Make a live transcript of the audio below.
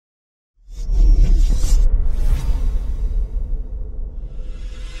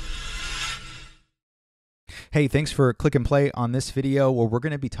Hey, thanks for click and play on this video where we're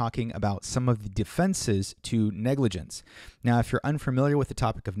going to be talking about some of the defenses to negligence. Now, if you're unfamiliar with the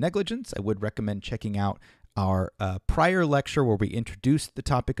topic of negligence, I would recommend checking out our prior lecture where we introduced the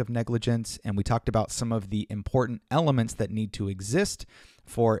topic of negligence and we talked about some of the important elements that need to exist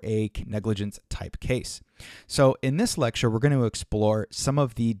for a negligence type case. So in this lecture, we're going to explore some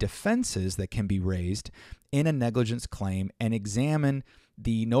of the defenses that can be raised in a negligence claim and examine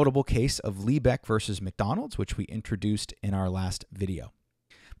the notable case of Liebeck versus McDonald's, which we introduced in our last video.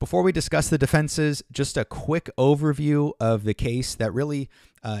 Before we discuss the defenses, just a quick overview of the case that really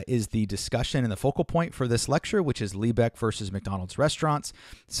is the discussion and the focal point for this lecture, which is Liebeck versus McDonald's restaurants.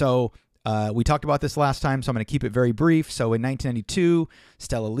 So we talked about this last time, so I'm going to keep it very brief. So in 1992,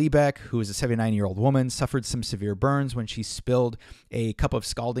 Stella Liebeck, who is a 79-year-old woman, suffered some severe burns when she spilled a cup of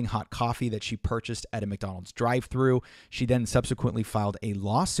scalding hot coffee that she purchased at a McDonald's drive-thru. She then subsequently filed a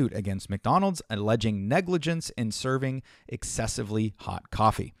lawsuit against McDonald's alleging negligence in serving excessively hot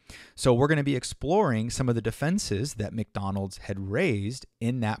coffee. So we're going to be exploring some of the defenses that McDonald's had raised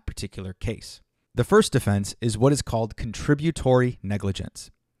in that particular case. The first defense is what is called contributory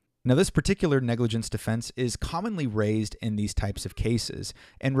negligence. Now, this particular negligence defense is commonly raised in these types of cases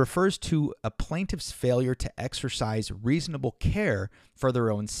and refers to a plaintiff's failure to exercise reasonable care for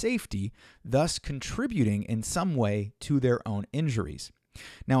their own safety, thus contributing in some way to their own injuries.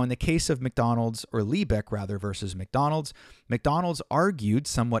 Now, in the case of McDonald's, or Liebeck rather, versus McDonald's, McDonald's argued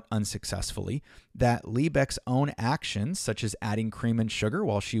somewhat unsuccessfully that Liebeck's own actions, such as adding cream and sugar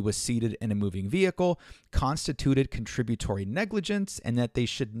while she was seated in a moving vehicle, constituted contributory negligence and that they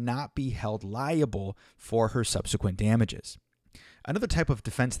should not be held liable for her subsequent damages. Another type of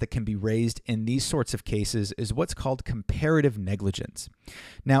defense that can be raised in these sorts of cases is what's called comparative negligence.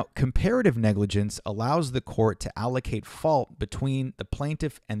 Now, comparative negligence allows the court to allocate fault between the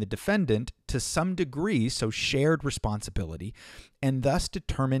plaintiff and the defendant to some degree, so shared responsibility, and thus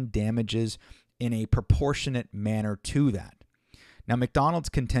determine damages in a proportionate manner to that. Now, McDonald's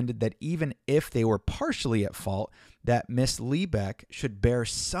contended that even if they were partially at fault, that Miss Liebeck should bear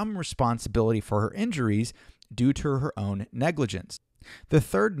some responsibility for her injuries due to her own negligence. The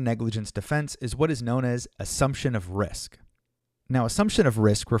third negligence defense is what is known as assumption of risk. Now, assumption of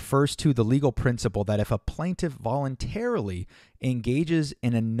risk refers to the legal principle that if a plaintiff voluntarily engages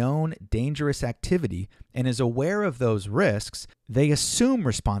in a known dangerous activity and is aware of those risks, they assume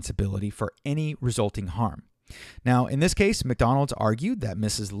responsibility for any resulting harm. Now, in this case, McDonald's argued that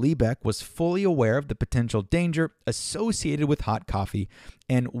Mrs. Liebeck was fully aware of the potential danger associated with hot coffee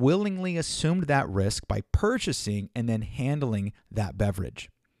and willingly assumed that risk by purchasing and then handling that beverage.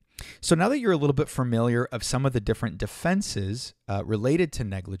 So now that you're a little bit familiar of some of the different defenses related to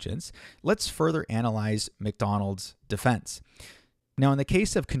negligence, let's further analyze McDonald's defense. Now, in the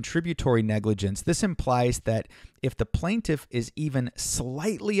case of contributory negligence, this implies that if the plaintiff is even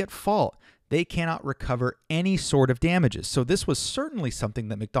slightly at fault, they cannot recover any sort of damages. So this was certainly something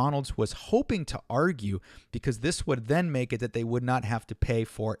that McDonald's was hoping to argue because this would then make it that they would not have to pay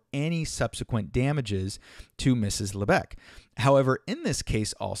for any subsequent damages to Mrs. Liebeck. However, in this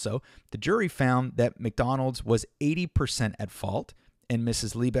case also, the jury found that McDonald's was 80% at fault and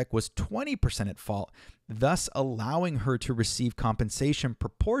Mrs. Liebeck was 20% at fault, thus allowing her to receive compensation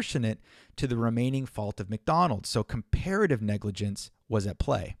proportionate to the remaining fault of McDonald's. So comparative negligence was at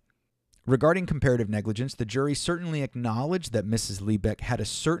play. Regarding comparative negligence, the jury certainly acknowledged that Mrs. Liebeck had a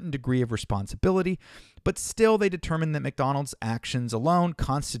certain degree of responsibility, but still they determined that McDonald's actions alone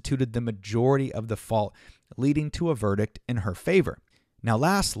constituted the majority of the fault, leading to a verdict in her favor. Now,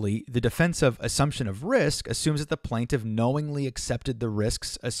 lastly, the defense of assumption of risk assumes that the plaintiff knowingly accepted the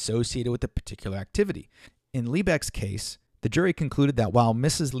risks associated with a particular activity. In Liebeck's case, the jury concluded that while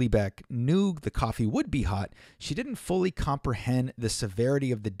Mrs. Liebeck knew the coffee would be hot, she didn't fully comprehend the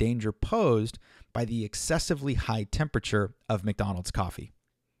severity of the danger posed by the excessively high temperature of McDonald's coffee.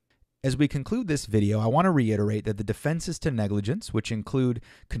 As we conclude this video, I want to reiterate that the defenses to negligence, which include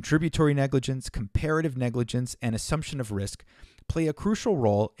contributory negligence, comparative negligence, and assumption of risk, play a crucial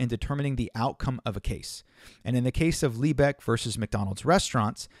role in determining the outcome of a case. And in the case of Liebeck versus McDonald's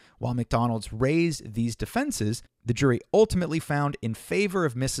restaurants, while McDonald's raised these defenses, the jury ultimately found in favor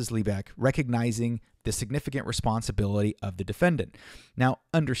of Mrs. Liebeck, recognizing the significant responsibility of the defendant. Now,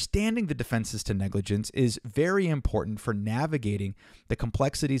 understanding the defenses to negligence is very important for navigating the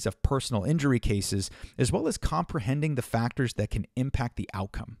complexities of personal injury cases, as well as comprehending the factors that can impact the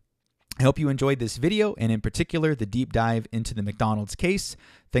outcome. I hope you enjoyed this video, and in particular, the deep dive into the McDonald's case.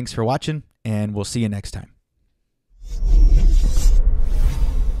 Thanks for watching, and we'll see you next time.